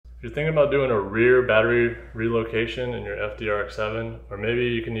If you're thinking about doing a rear battery relocation in your FDRX7, or maybe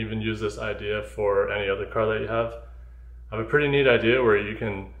you can even use this idea for any other car that you have, I have a pretty neat idea where you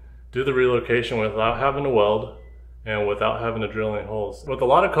can do the relocation without having to weld and without having to drill any holes. With a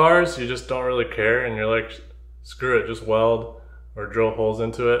lot of cars, you just don't really care and you're like, screw it, just weld or drill holes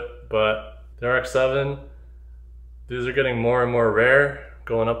into it. But the RX-7, these are getting more and more rare,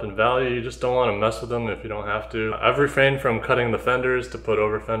 going up in value. You just don't want to mess with them if you don't have to. I've refrained from cutting the fenders to put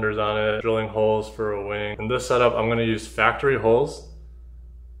over fenders on it, drilling holes for a wing. In this setup, I'm going to use factory holes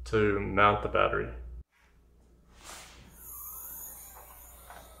to mount the battery.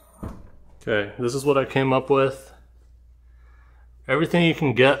 Okay, this is what I came up with. Everything you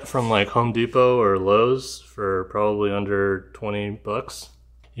can get from like Home Depot or Lowe's for probably under 20 bucks.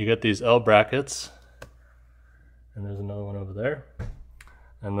 You get these L brackets, and there's another one over there.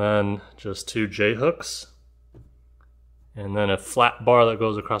 And then just 2 J hooks, and then a flat bar that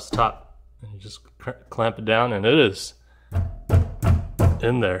goes across the top. And you just clamp it down, and it is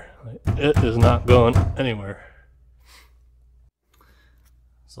in there. It is not going anywhere.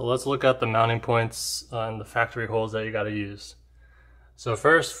 So let's look at the mounting points and the factory holes that you got to use. So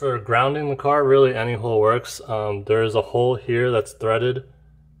first, for grounding the car, really any hole works. There is a hole here that's threaded,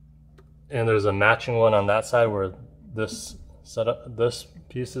 and there's a matching one on that side where this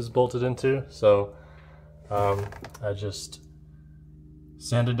piece is bolted into. So I just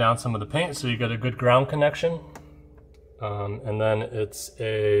sanded down some of the paint so you get a good ground connection. And then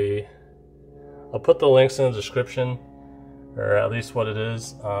I'll put the links in the description, or at least what it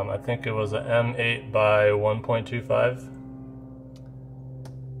is. I think it was a M8 by 1.25.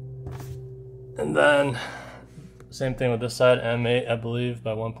 And then same thing with this side, M8 I believe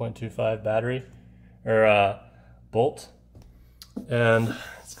by 1.25 battery, or bolt. And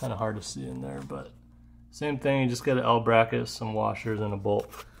it's kind of hard to see in there, but same thing, you just get an L bracket, some washers, and a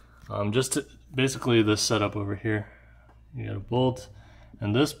bolt. Basically this setup over here. You get a bolt,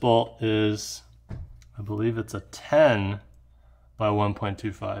 and this bolt is, I believe it's a 10 by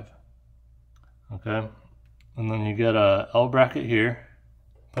 1.25. Okay, and then you get a L bracket here,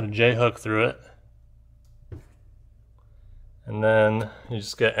 put a J hook through it, and then you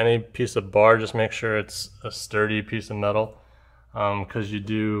just get any piece of bar. Just make sure it's a sturdy piece of metal, because you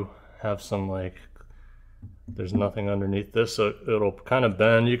do have some, like, there's nothing underneath this, so it'll kind of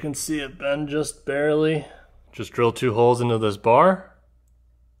bend. You can see it bend just barely. Just drill 2 holes into this bar,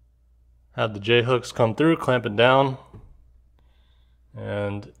 have the J hooks come through, clamp it down,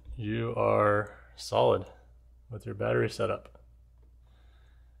 and you are solid with your battery setup.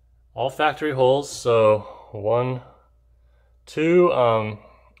 All factory holes, so two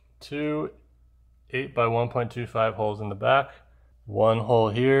 8 by 1.25 holes in the back, 1 hole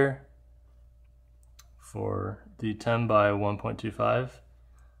here for the 10 by 1.25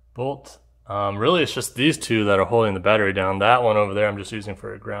 bolt. Really it's just these 2 that are holding the battery down. That one over there I'm just using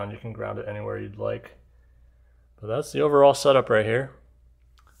for a ground. You can ground it anywhere you'd like. But that's the overall setup right here.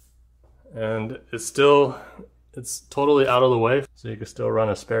 And it's totally out of the way, so you can still run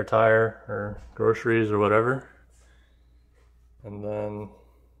a spare tire or groceries or whatever. And then,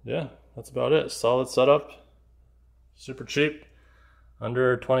 yeah, that's about it. Solid setup, super cheap,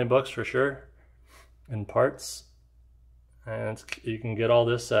 under 20 bucks for sure in parts. And you can get all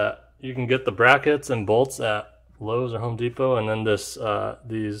this you can get the brackets and bolts at Lowe's or Home Depot, and then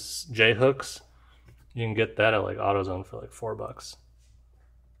these J hooks, you can get that at like AutoZone for like 4 bucks.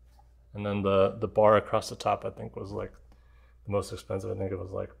 And then the bar across the top, I think, was like the most expensive. I think it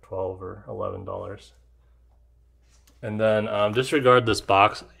was like $12 or $11. And then disregard this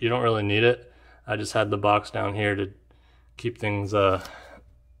box. You don't really need it. I just had the box down here to keep things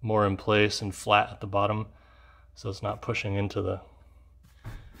more in place and flat at the bottom, so it's not pushing into the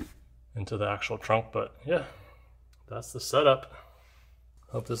actual trunk. But yeah, that's the setup.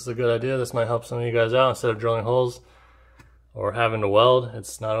 Hope this is a good idea. This might help some of you guys out. Instead of drilling holes or having to weld,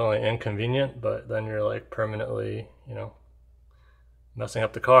 it's not only inconvenient, but then you're like permanently, you know, messing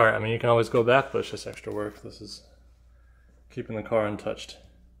up the car. I mean, you can always go back, but it's just extra work. This is keeping the car untouched.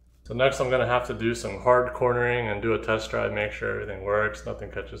 So next I'm gonna have to do some hard cornering and do a test drive, make sure everything works, nothing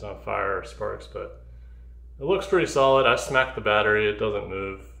catches on fire or sparks, but it looks pretty solid. I smacked the battery, it doesn't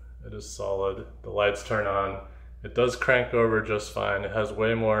move, it is solid. The lights turn on, it does crank over just fine. It has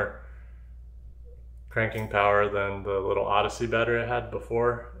way more cranking power than the little Odyssey battery I had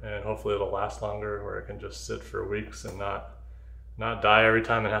before, and hopefully it'll last longer where it can just sit for weeks and not die every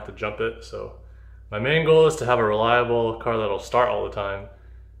time and have to jump it. So my main goal is to have a reliable car that'll start all the time.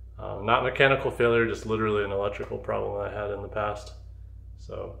 Not mechanical failure, just literally an electrical problem that I had in the past.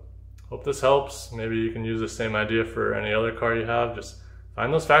 So hope this helps. Maybe you can use the same idea for any other car you have. Just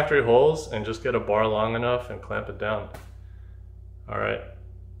find those factory holes and just get a bar long enough and clamp it down. All right.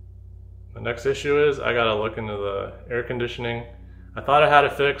 The next issue is I gotta look into the air conditioning. I thought I had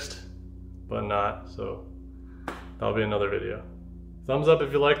it fixed, but not, so that'll be another video. Thumbs up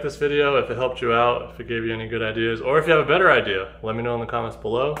if you liked this video, if it helped you out, if it gave you any good ideas, or if you have a better idea, let me know in the comments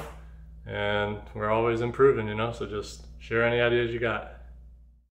below. And we're always improving, you know, so just share any ideas you got.